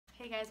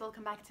Hey guys,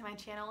 welcome back to my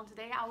channel.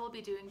 Today I will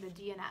be doing the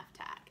DNF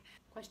tag.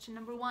 Question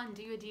number 1,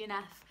 do you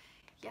DNF?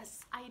 Yes,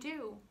 I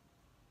do.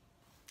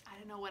 I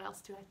don't know what else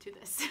to add to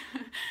this.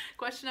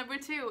 Question number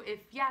 2,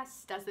 if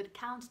yes, does it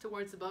count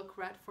towards the book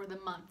read for the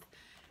month?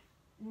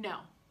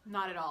 No,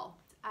 not at all.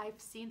 I've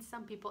seen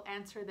some people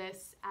answer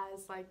this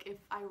as like if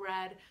I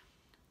read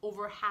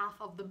over half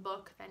of the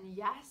book, then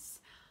yes.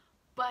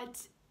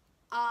 But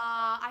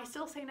I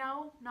still say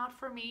no, not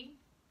for me.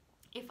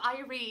 If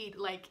I read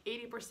like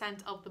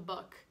 80% of the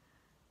book,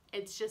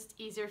 it's just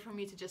easier for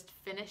me to just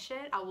finish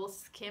it. I will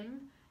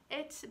skim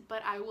it,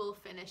 but I will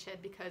finish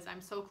it because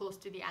I'm so close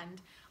to the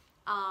end.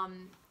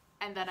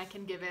 And then I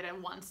can give it a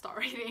 1-star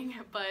rating.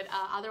 But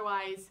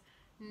otherwise,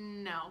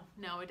 no,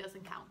 it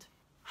doesn't count.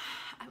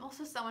 I'm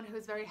also someone who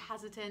is very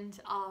hesitant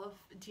of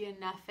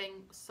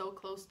DNFing so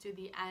close to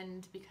the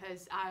end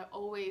because I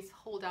always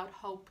hold out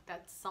hope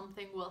that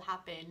something will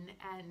happen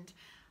and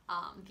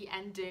the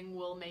ending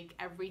will make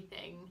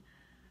everything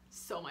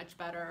so much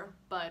better,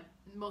 but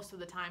most of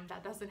the time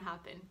that doesn't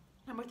happen.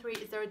 Number 3,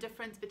 is there a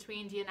difference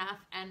between DNF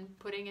and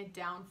putting it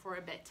down for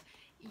a bit?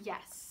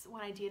 Yes,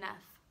 when I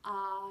DNF,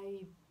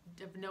 I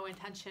have no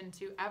intention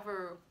to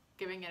ever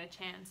giving it a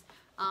chance.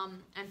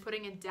 And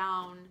putting it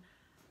down,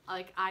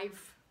 like I've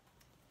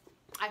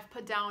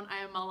put down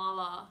I Am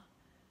Malala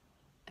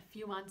a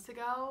few months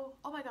ago.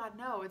 Oh my god,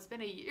 no, it's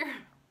been a year.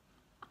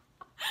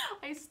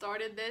 I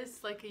started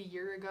this like a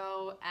year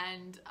ago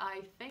and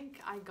I think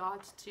I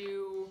got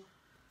to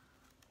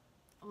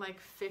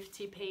like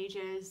 50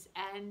 pages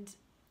and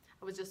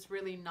I was just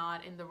really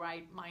not in the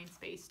right mind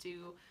space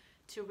to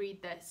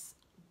read this,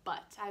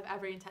 but I have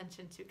every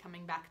intention to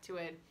coming back to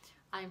it.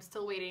 I'm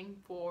still waiting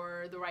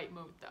for the right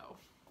mood though.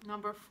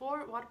 Number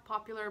 4, what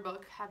popular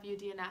book have you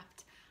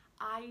DNF'd?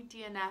 I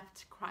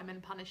DNF'd Crime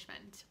and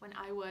Punishment when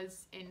I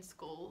was in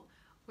school.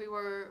 We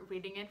were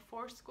reading it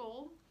for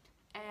school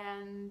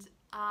and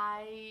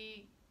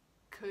I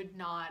could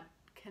not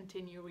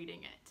continue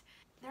reading it.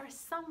 There are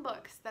some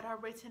books that are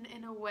written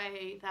in a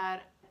way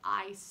that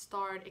I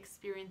start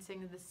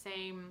experiencing the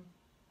same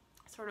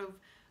sort of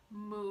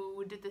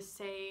mood, the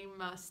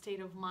same state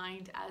of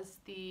mind as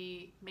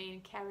the main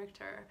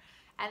character.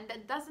 And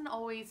that doesn't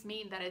always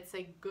mean that it's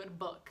a good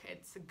book,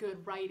 it's a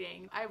good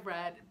writing. I've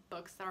read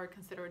books that are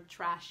considered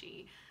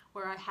trashy,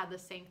 where I had the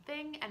same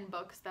thing, and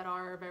books that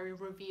are very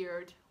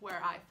revered,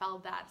 where I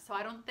felt that. So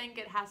I don't think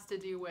it has to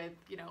do with,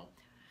 you know,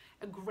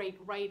 a great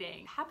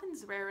writing. It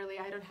happens rarely.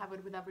 I don't have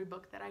it with every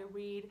book that I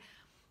read,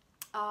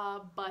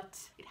 but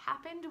it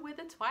happened with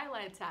the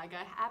Twilight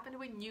Saga. It happened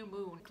with New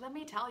Moon. Let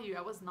me tell you,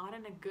 I was not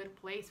in a good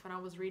place when I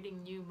was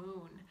reading New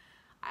Moon.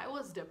 I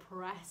was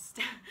depressed.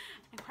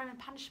 And Crime and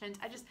Punishment,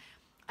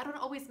 I don't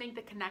always make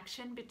the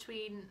connection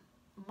between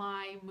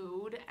my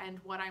mood and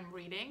what I'm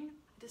reading.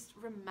 I just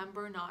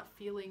remember not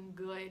feeling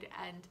good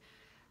and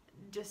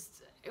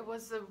just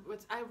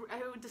I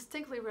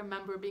distinctly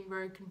remember being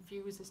very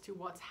confused as to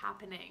what's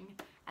happening,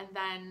 and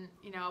then,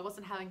 you know, I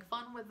wasn't having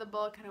fun with the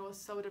book and it was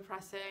so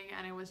depressing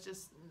and it was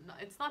just,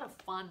 it's not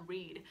a fun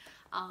read.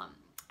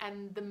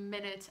 And the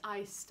minute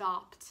I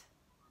stopped,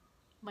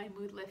 my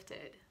mood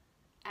lifted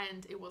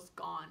and it was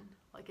gone,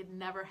 like it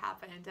never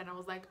happened, and I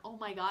was like, oh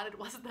my god, it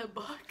was the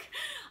book.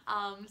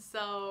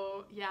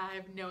 So yeah, I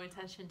have no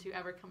intention to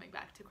ever coming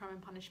back to Crime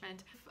and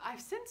Punishment.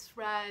 I've since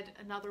read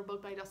another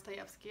book by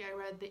Dostoevsky. I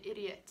read The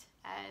Idiot,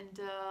 and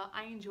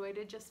I enjoyed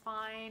it just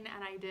fine,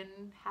 and I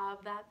didn't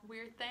have that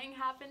weird thing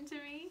happen to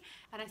me.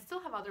 And I still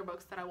have other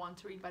books that I want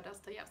to read by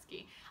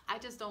Dostoevsky. I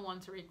just don't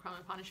want to read Crime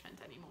and Punishment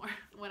anymore.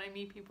 When I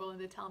meet people and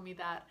they tell me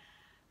that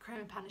Crime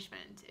and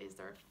Punishment is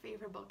their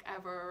favorite book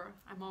ever,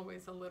 I'm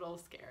always a little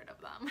scared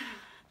of them.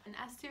 And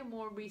as to a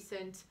more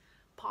recent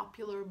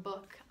popular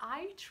book,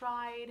 I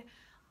tried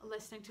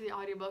listening to the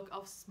audiobook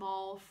of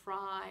Small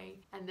Fry,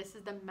 and this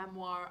is the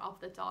memoir of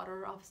the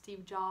daughter of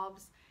Steve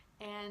Jobs,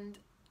 and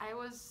I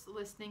was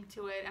listening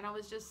to it and I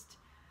was just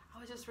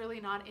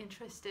really not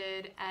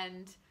interested,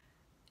 and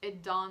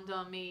it dawned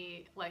on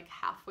me like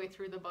halfway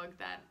through the book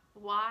that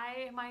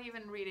why am I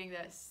even reading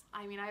this?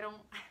 I mean, I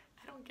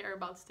don't care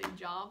about Steve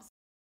Jobs.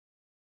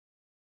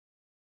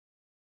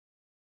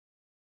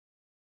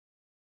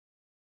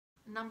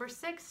 Number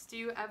 6, do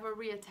you ever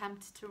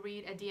reattempt to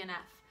read a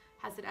DNF?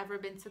 Has it ever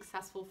been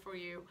successful for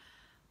you?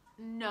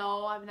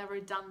 No, I've never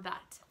done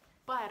that,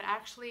 but I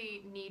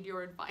actually need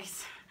your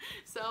advice.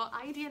 So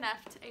I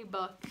DNF'd a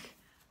book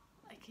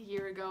like a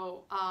year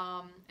ago.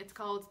 It's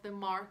called The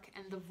Mark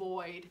and the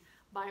Void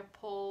by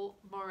Paul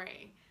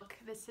Murray.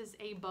 This is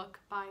a book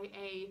by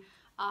a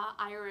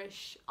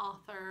Irish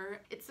author.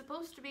 It's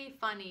supposed to be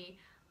funny.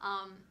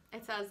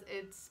 It says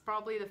it's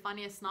probably the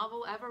funniest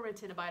novel ever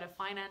written about a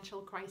financial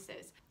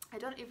crisis. I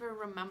don't even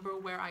remember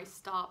where I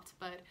stopped,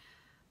 but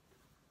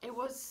it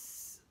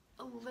was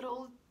a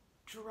little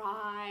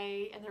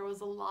dry and there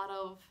was a lot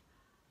of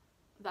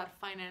that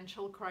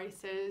financial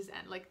crisis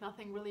and like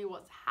nothing really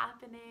was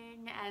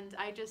happening, and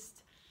I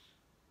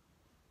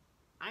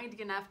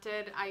DNF'd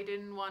it. I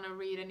didn't want to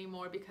read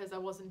anymore because I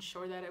wasn't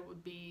sure that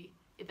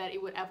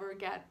it would ever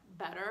get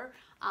better.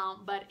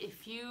 But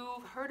if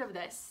you've heard of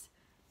this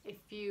If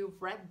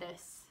you've read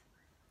this,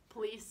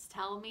 please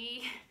tell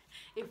me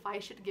if I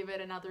should give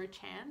it another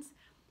chance,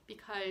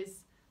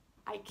 because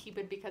I keep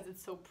it because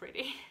it's so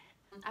pretty.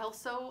 I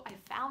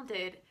found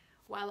it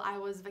while I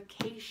was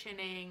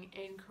vacationing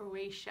in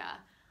Croatia.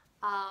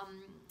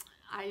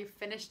 I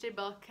finished a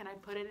book and I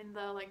put it in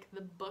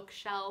the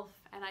bookshelf,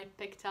 and I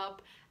picked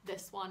up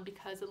this one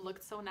because it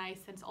looked so nice,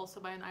 and it's also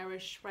by an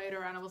Irish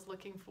writer, and I was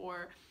looking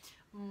for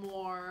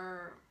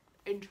more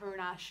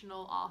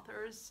international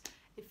authors,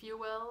 if you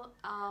will.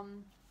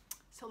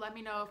 So let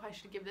me know if I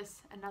should give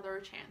this another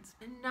chance.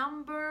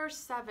 Number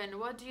 7,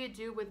 what do you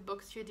do with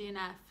books you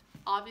DNF?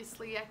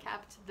 Obviously I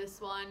kept this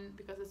one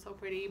because it's so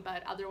pretty,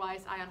 but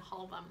otherwise I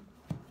unhaul them.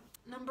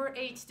 Number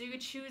 8, do you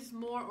choose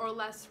more or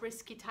less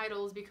risky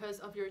titles because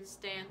of your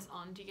stance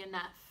on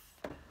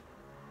DNF?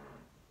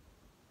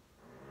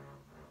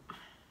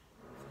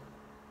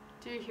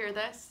 Do you hear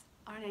this?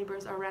 Our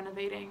neighbors are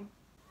renovating.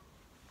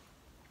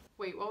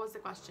 Wait, what was the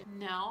question?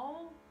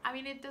 No? I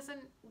mean, it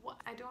doesn't,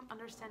 I don't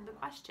understand the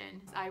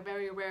question. I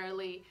very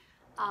rarely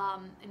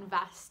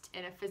invest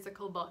in a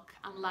physical book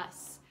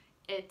unless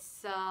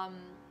it's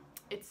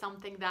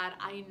something that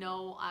I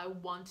know I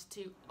want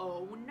to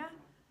own,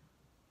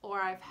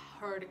 or I've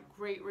heard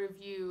great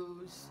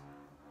reviews,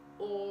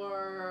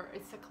 or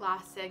it's a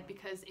classic,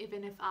 because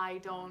even if I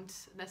don't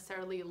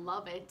necessarily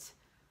love it,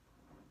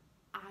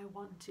 I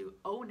want to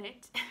own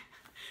it.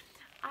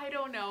 I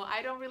don't know.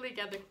 I don't really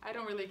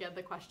get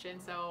the question,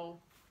 so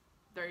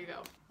there you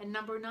go. And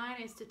number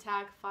 9 is to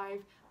tag 5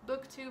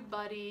 booktube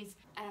buddies,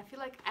 and I feel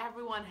like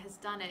everyone has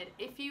done it.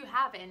 If you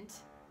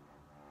haven't,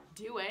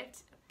 do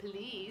it,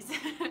 please.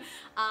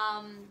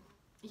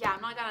 Yeah,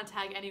 I'm not gonna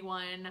tag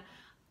anyone.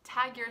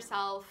 Tag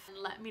yourself and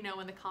let me know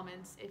in the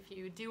comments if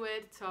you do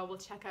it, so I will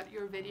check out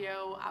your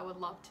video. I would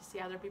love to see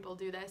other people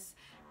do this.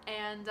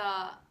 And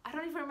I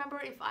don't even remember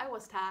if I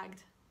was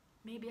tagged.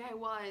 Maybe I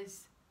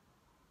was.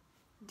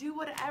 Do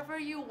whatever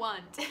you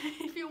want.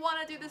 If you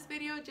want to do this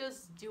video,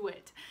 just do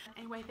it.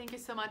 Anyway, thank you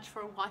so much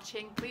for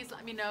watching. Please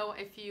let me know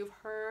if you've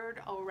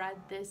heard or read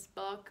this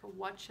book.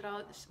 What should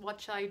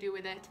I do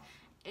with it?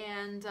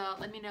 And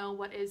let me know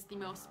what is the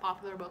most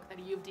popular book that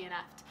you've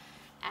DNF'd.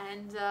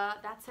 And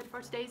that's it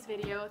for today's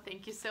video.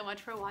 Thank you so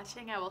much for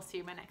watching. I will see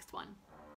you in my next one.